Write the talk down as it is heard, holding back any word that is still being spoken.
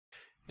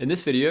In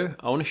this video,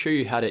 I want to show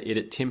you how to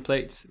edit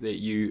templates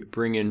that you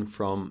bring in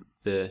from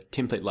the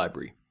template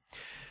library.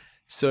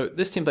 So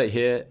this template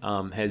here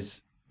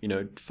has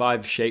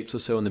 5 shapes or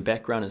so in the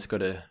background. It's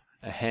got a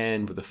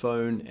hand with a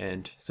phone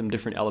and some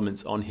different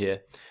elements on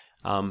here.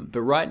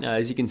 But right now,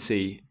 as you can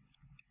see,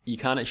 you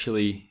can't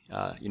actually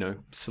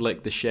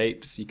select the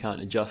shapes. You can't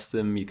adjust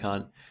them. You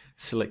can't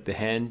select the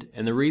hand.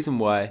 And the reason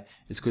why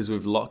is because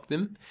we've locked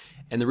them.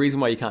 And the reason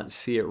why you can't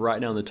see it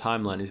right now on the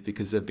timeline is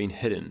because they've been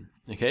hidden.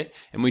 Okay,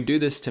 and we do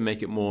this to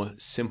make it more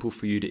simple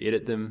for you to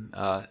edit them.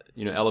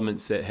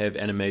 Elements that have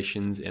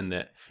animations and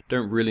that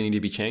don't really need to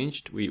be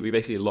changed, we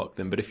basically lock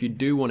them. But if you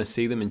do want to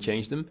see them and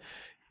change them,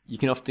 you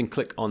can often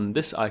click on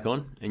this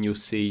icon and you'll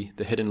see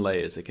the hidden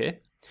layers. Okay,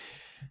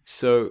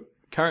 so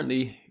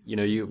currently,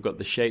 you've got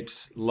the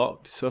shapes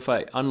locked. So if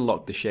I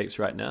unlock the shapes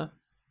right now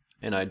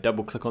and I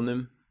double click on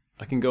them,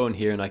 I can go in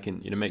here and I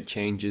can make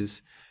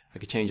changes. I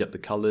can change up the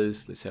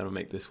colors. Let's say I want to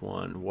make this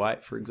one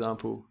white, for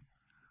example,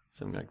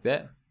 something like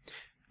that.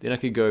 Then I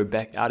could go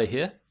back out of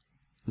here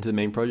into the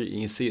main project. You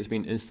can see it's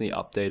been instantly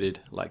updated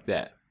like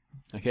that.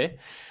 Okay.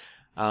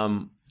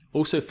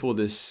 Also for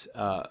this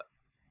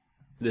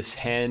this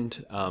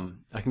hand,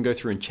 I can go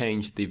through and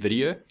change the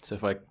video. So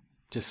if I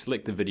just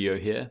select the video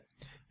here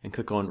and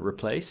click on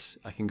replace,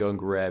 I can go and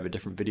grab a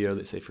different video.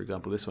 Let's say, for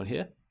example, this one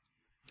here.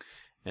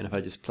 And if I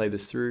just play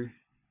this through,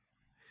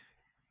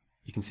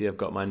 you can see I've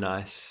got my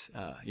nice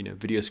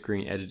video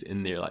screen added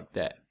in there like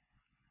that.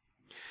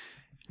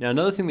 Now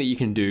another thing that you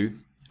can do,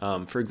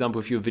 for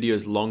example, if your video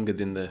is longer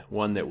than the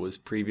one that was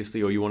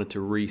previously, or you wanted to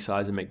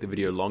resize and make the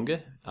video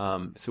longer,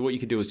 so what you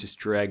could do is just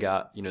drag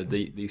out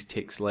these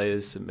text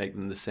layers to make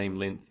them the same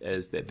length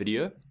as that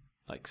video,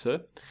 like so.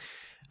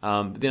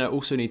 But then I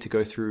also need to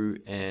go through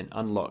and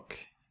unlock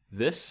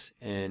this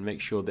and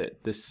make sure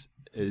that this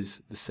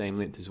is the same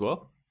length as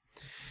well.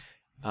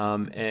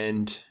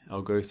 And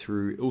I'll go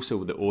through also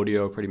with the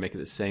audio. I'll probably make it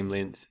the same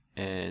length,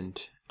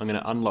 and I'm going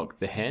to unlock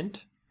the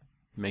hand,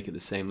 make it the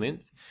same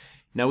length.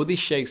 Now with these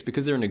shapes,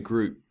 because they're in a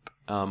group,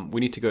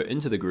 we need to go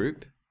into the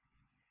group,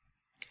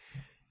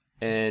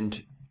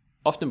 and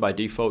often by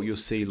default you'll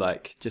see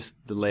like just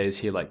the layers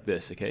here like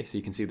this. Okay, so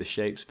you can see the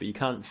shapes, but you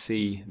can't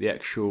see the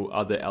actual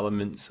other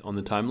elements on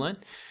the timeline.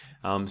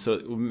 So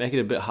it will make it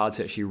a bit hard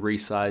to actually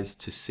resize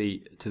to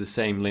see to the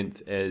same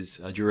length as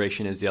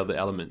duration as the other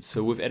elements.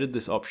 So we've added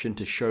this option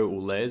to show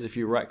all layers. If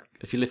you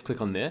left click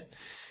on there,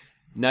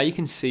 now you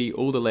can see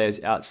all the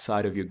layers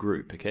outside of your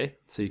group. Okay,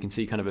 so you can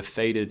see kind of a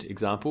faded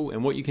example.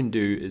 And what you can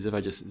do is, if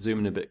I just zoom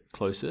in a bit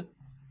closer,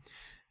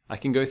 I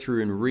can go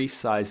through and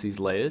resize these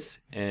layers.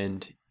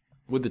 And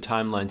with the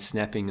timeline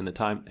snapping and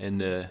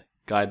the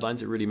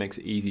guidelines, it really makes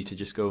it easy to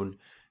just go and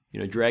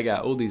drag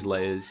out all these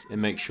layers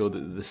and make sure that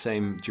they're the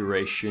same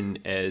duration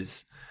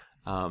as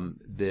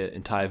the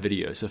entire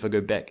video. So if I go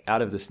back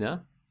out of this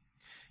now,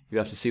 you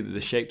have to see that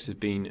the shapes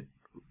have been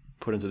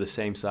put into the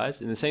same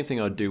size. And the same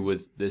thing I'll do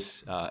with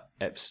this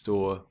App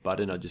Store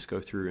button. I'll just go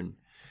through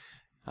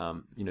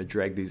and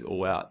drag these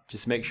all out.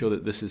 Just make sure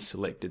that this is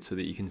selected so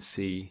that you can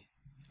see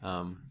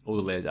all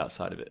the layers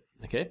outside of it.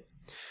 Okay.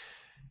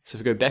 So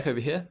if I go back over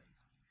here,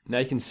 now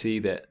you can see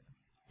that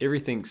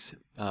everything's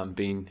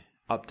been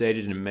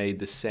updated and made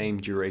the same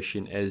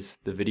duration as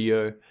the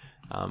video.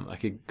 I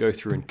could go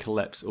through and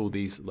collapse all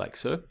these like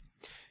so.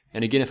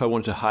 And again, if I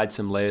wanted to hide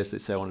some layers,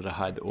 let's say I wanted to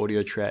hide the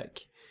audio track,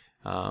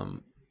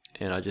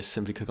 and I just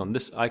simply click on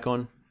this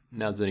icon.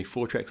 Now there's only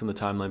 4 tracks on the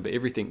timeline, but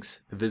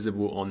everything's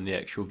visible on the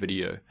actual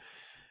video.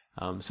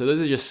 So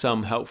those are just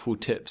some helpful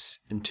tips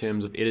in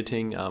terms of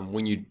editing.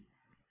 When you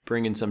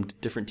bring in some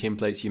different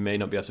templates, you may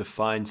not be able to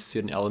find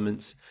certain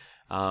elements.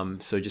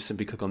 So just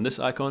simply click on this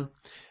icon.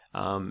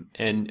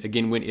 And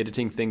again, when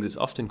editing things, it's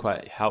often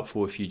quite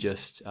helpful if you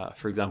just,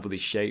 for example,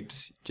 these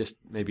shapes, just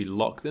maybe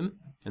lock them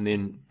and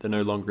then they're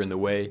no longer in the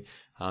way.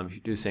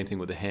 You do the same thing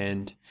with the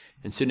hand,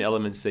 and certain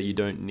elements that you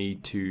don't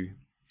need to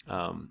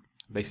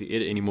basically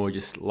edit anymore,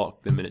 just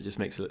lock them, and it just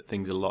makes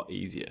things a lot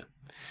easier.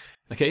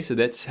 Okay, so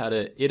that's how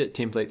to edit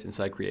templates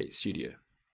inside CreateStudio.